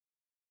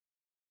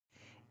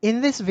In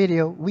this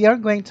video, we are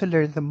going to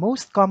learn the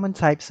most common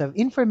types of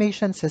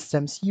information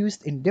systems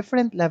used in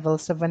different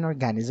levels of an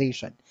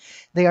organization.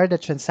 They are the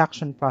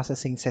Transaction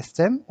Processing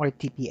System, or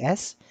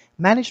TPS,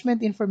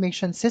 Management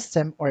Information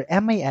System, or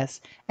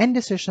MIS, and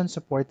Decision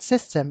Support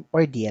System,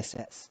 or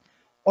DSS.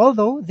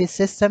 Although these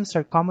systems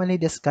are commonly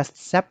discussed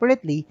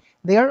separately,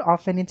 they are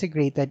often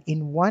integrated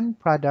in one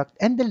product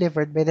and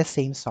delivered by the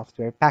same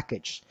software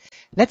package.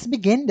 Let's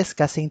begin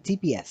discussing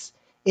TPS.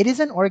 It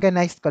is an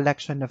organized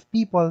collection of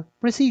people,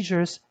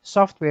 procedures,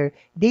 software,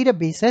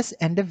 databases,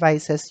 and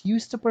devices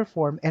used to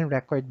perform and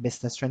record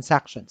business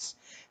transactions.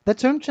 The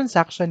term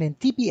transaction in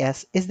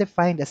TPS is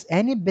defined as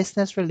any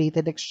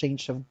business-related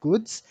exchange of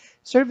goods,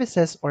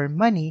 services, or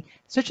money,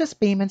 such as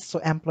payments to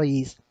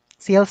employees,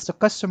 sales to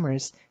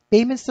customers,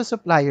 payments to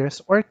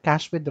suppliers, or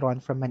cash withdrawn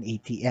from an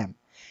ATM.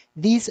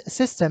 These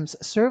systems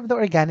serve the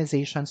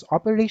organization's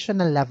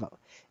operational level.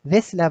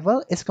 This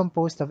level is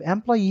composed of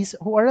employees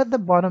who are at the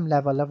bottom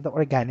level of the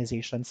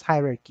organization's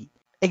hierarchy.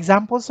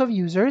 Examples of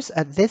users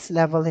at this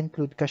level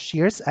include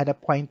cashiers at a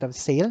point of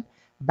sale,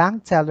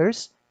 bank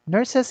tellers,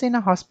 nurses in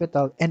a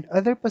hospital, and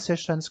other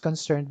positions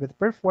concerned with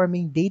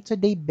performing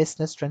day-to-day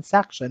business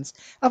transactions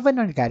of an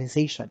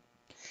organization.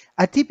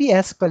 A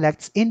TPS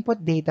collects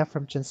input data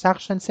from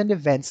transactions and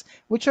events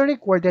which are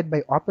recorded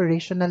by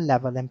operational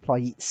level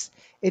employees.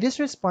 It is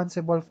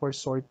responsible for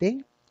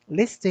sorting,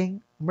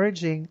 listing,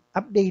 merging,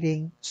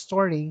 updating,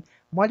 storing,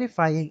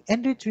 modifying,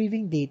 and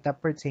retrieving data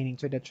pertaining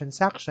to the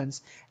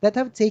transactions that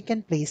have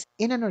taken place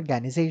in an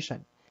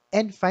organization.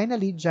 And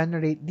finally,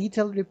 generate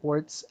detailed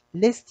reports,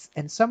 lists,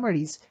 and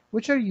summaries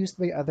which are used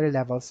by other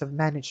levels of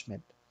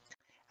management.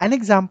 An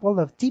example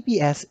of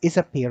TPS is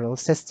a payroll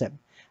system.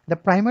 The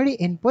primary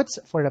inputs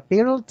for a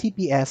payroll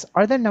TPS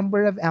are the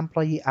number of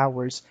employee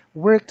hours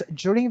worked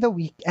during the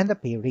week and the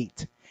pay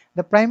rate.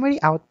 The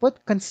primary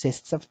output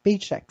consists of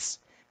paychecks.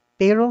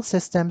 Payroll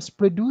systems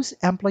produce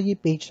employee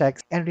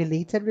paychecks and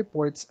related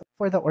reports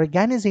for the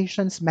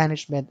organization's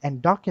management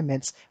and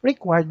documents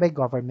required by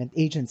government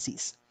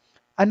agencies.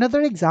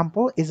 Another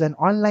example is an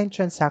online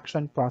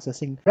transaction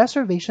processing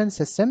reservation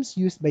systems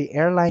used by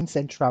airlines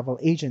and travel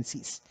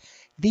agencies.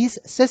 These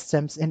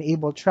systems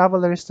enable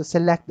travelers to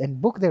select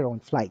and book their own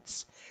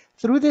flights.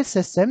 Through these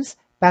systems,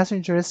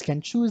 passengers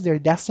can choose their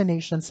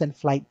destinations and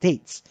flight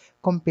dates,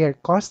 compare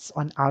costs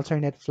on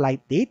alternate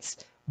flight dates,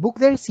 book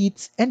their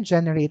seats, and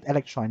generate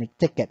electronic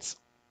tickets.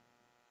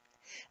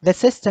 The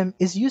system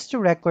is used to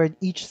record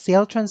each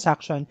sale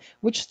transaction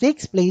which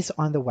takes place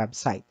on the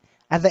website.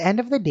 At the end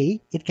of the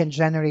day, it can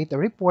generate a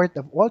report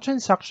of all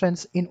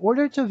transactions in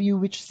order to view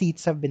which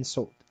seats have been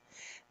sold.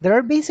 There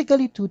are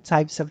basically two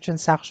types of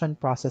transaction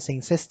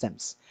processing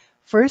systems.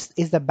 First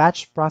is the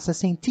batch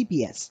processing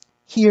TPS.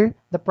 Here,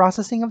 the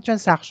processing of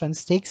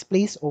transactions takes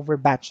place over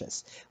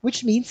batches,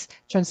 which means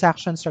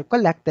transactions are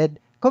collected,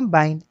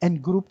 combined,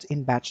 and grouped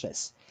in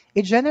batches.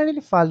 It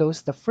generally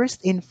follows the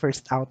first in,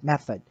 first out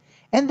method,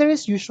 and there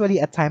is usually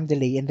a time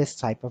delay in this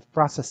type of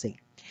processing.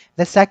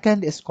 The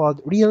second is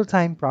called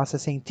real-time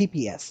processing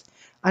TPS.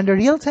 Under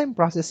real-time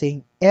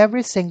processing,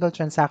 every single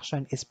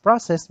transaction is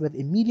processed with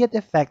immediate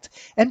effect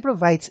and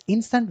provides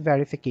instant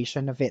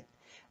verification of it.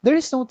 There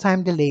is no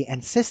time delay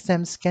and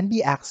systems can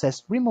be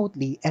accessed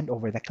remotely and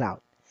over the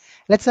cloud.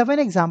 Let's have an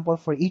example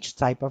for each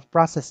type of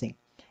processing.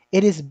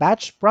 It is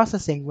batch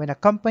processing when a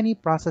company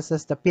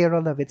processes the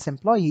payroll of its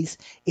employees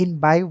in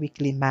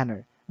bi-weekly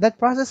manner that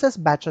processes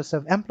batches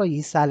of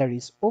employee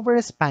salaries over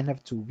a span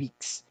of 2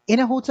 weeks. In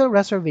a hotel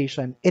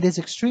reservation, it is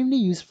extremely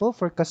useful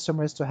for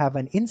customers to have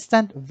an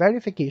instant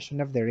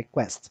verification of their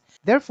request.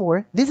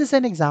 Therefore, this is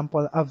an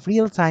example of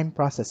real-time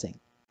processing.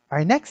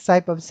 Our next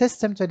type of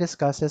system to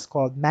discuss is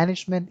called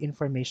Management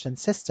Information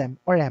System,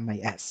 or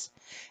MIS.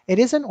 It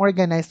is an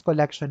organized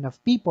collection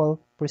of people,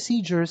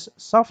 procedures,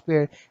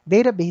 software,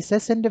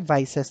 databases, and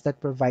devices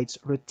that provides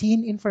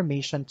routine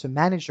information to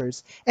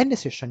managers and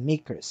decision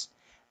makers.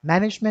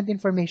 Management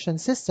information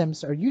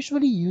systems are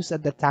usually used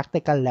at the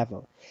tactical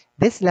level.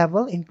 This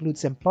level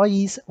includes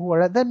employees who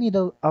are at the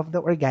middle of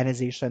the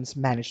organization's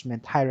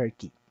management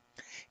hierarchy.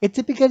 It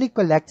typically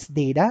collects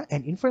data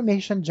and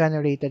information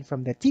generated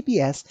from the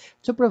TPS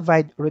to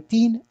provide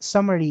routine,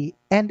 summary,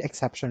 and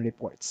exception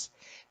reports.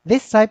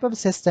 This type of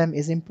system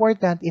is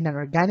important in an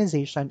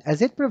organization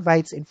as it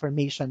provides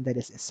information that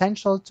is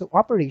essential to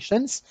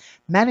operations,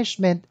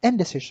 management, and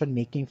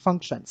decision-making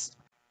functions.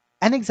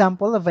 An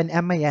example of an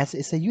MIS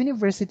is a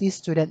University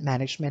Student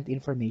Management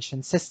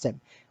Information System,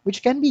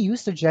 which can be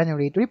used to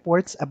generate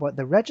reports about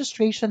the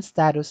registration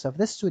status of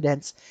the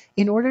students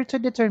in order to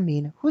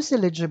determine who's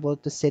eligible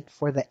to sit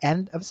for the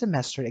end of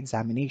semester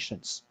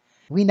examinations.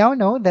 We now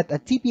know that a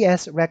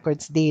TPS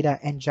records data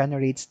and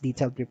generates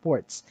detailed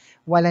reports,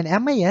 while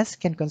an MIS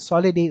can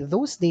consolidate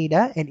those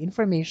data and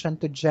information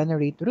to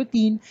generate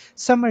routine,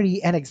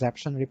 summary, and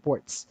exception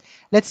reports.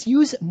 Let's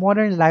use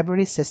modern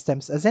library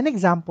systems as an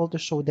example to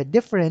show the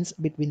difference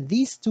between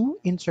these two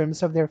in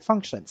terms of their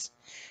functions.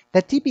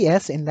 The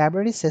TPS in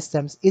library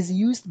systems is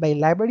used by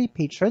library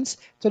patrons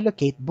to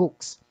locate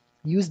books,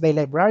 used by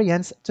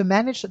librarians to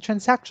manage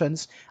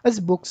transactions as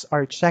books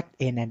are checked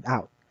in and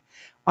out.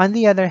 On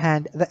the other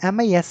hand, the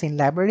MIS in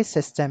library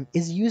system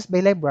is used by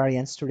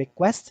librarians to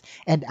request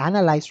and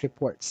analyze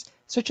reports,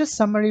 such as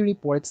summary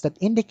reports that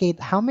indicate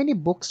how many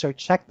books are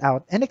checked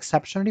out and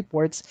exception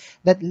reports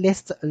that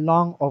list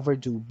long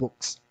overdue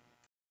books.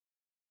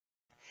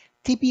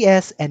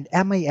 TPS and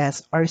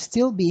MIS are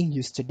still being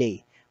used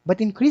today,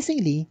 but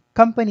increasingly,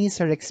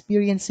 companies are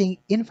experiencing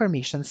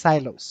information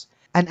silos.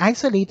 An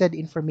isolated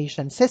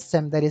information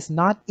system that is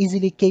not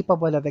easily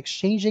capable of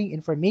exchanging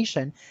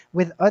information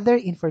with other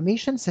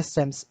information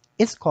systems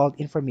is called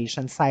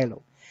information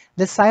silo.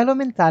 The silo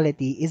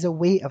mentality is a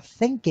way of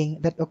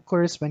thinking that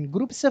occurs when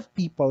groups of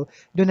people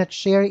do not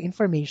share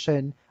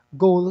information,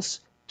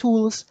 goals,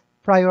 tools,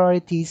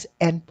 priorities,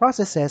 and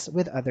processes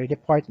with other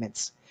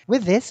departments.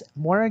 With this,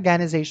 more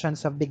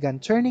organizations have begun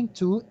turning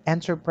to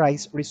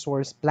enterprise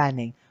resource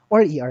planning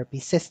or ERP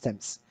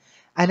systems.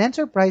 An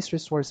enterprise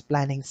resource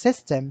planning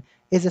system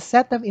is a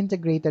set of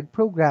integrated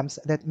programs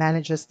that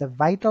manages the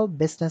vital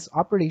business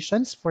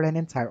operations for an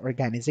entire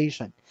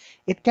organization.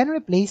 It can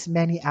replace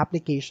many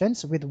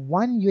applications with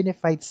one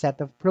unified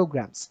set of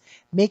programs,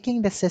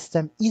 making the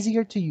system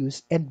easier to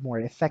use and more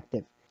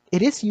effective.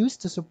 It is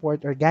used to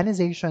support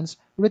organizations'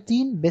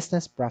 routine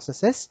business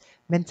processes,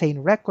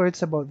 maintain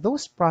records about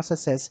those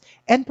processes,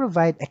 and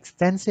provide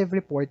extensive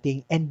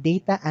reporting and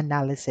data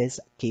analysis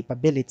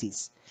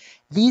capabilities.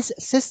 These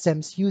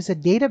systems use a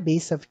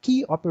database of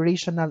key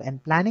operational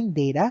and planning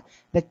data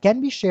that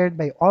can be shared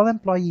by all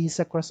employees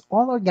across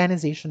all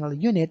organizational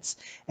units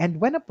and,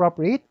 when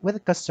appropriate,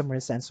 with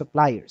customers and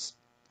suppliers.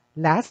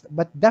 Last,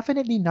 but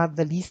definitely not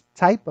the least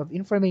type of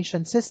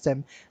information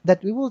system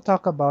that we will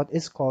talk about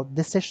is called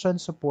Decision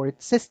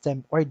Support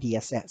System or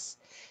DSS.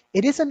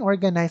 It is an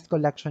organized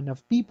collection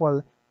of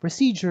people,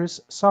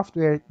 procedures,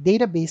 software,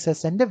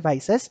 databases, and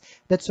devices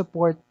that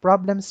support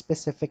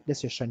problem-specific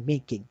decision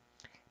making.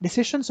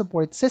 Decision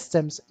support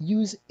systems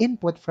use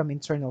input from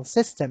internal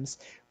systems,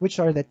 which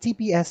are the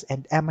TPS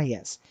and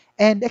MIS,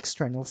 and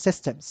external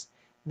systems.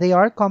 They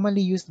are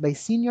commonly used by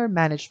senior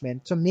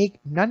management to make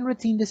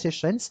non-routine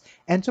decisions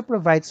and to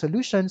provide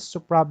solutions to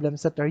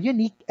problems that are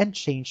unique and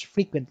change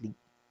frequently.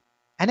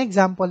 An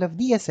example of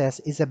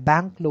DSS is a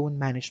bank loan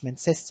management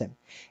system.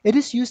 It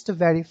is used to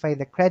verify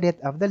the credit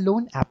of the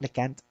loan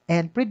applicant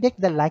and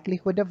predict the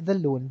likelihood of the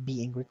loan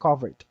being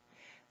recovered.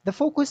 The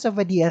focus of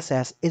a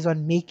DSS is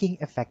on making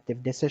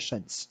effective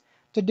decisions.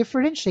 To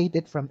differentiate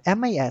it from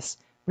MIS,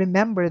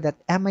 remember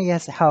that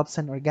MIS helps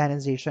an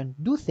organization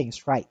do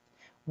things right,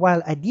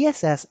 while a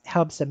DSS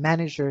helps a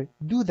manager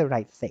do the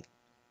right thing.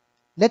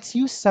 Let's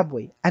use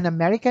Subway, an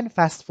American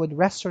fast food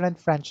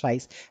restaurant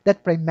franchise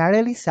that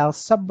primarily sells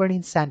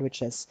submarine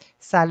sandwiches,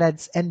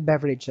 salads, and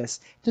beverages,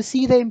 to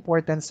see the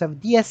importance of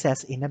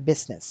DSS in a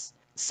business.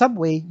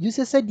 Subway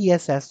uses a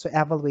DSS to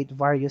evaluate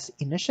various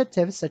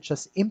initiatives such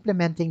as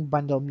implementing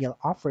bundle meal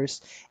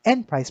offers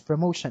and price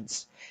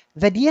promotions.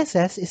 The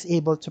DSS is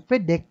able to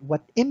predict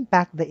what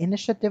impact the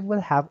initiative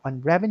will have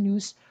on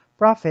revenues,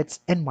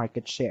 profits, and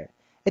market share.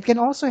 It can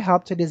also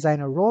help to design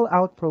a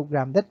rollout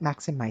program that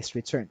maximizes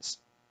returns.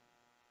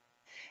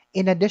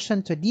 In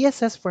addition to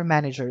DSS for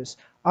managers,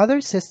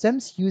 other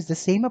systems use the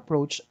same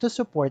approach to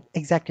support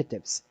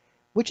executives,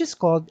 which is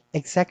called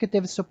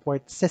Executive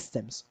Support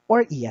Systems,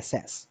 or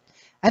ESS.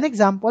 An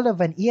example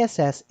of an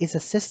ESS is a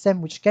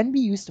system which can be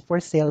used for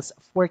sales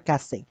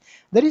forecasting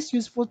that is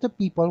useful to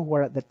people who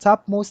are at the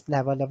topmost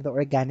level of the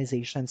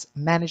organization's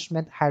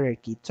management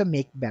hierarchy to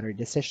make better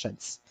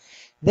decisions.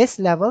 This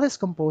level is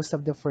composed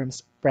of the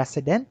firm's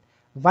president,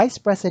 vice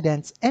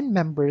presidents, and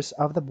members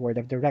of the board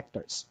of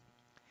directors.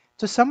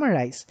 To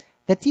summarize,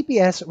 the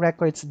TPS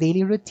records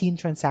daily routine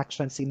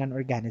transactions in an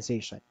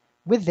organization.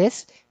 With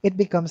this, it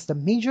becomes the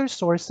major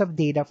source of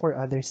data for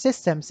other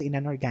systems in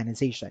an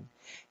organization.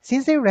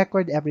 Since they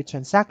record every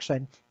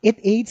transaction, it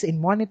aids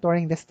in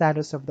monitoring the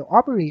status of the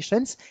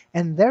operations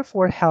and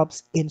therefore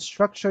helps in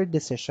structured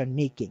decision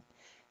making.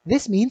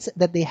 This means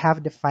that they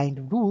have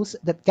defined rules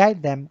that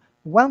guide them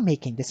while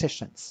making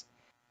decisions.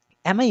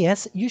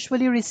 MIS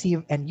usually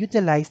receive and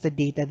utilize the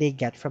data they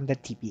get from the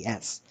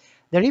TPS.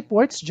 The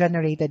reports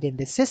generated in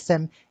this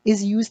system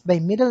is used by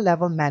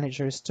middle-level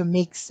managers to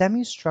make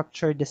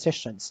semi-structured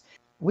decisions,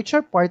 which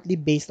are partly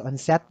based on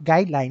set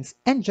guidelines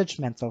and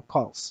judgmental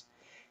calls.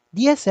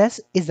 DSS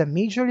is a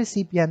major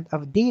recipient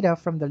of data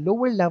from the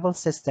lower-level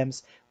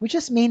systems, which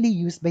is mainly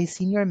used by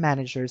senior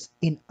managers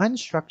in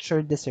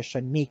unstructured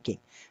decision-making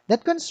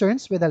that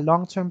concerns with the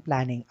long-term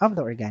planning of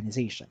the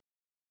organization.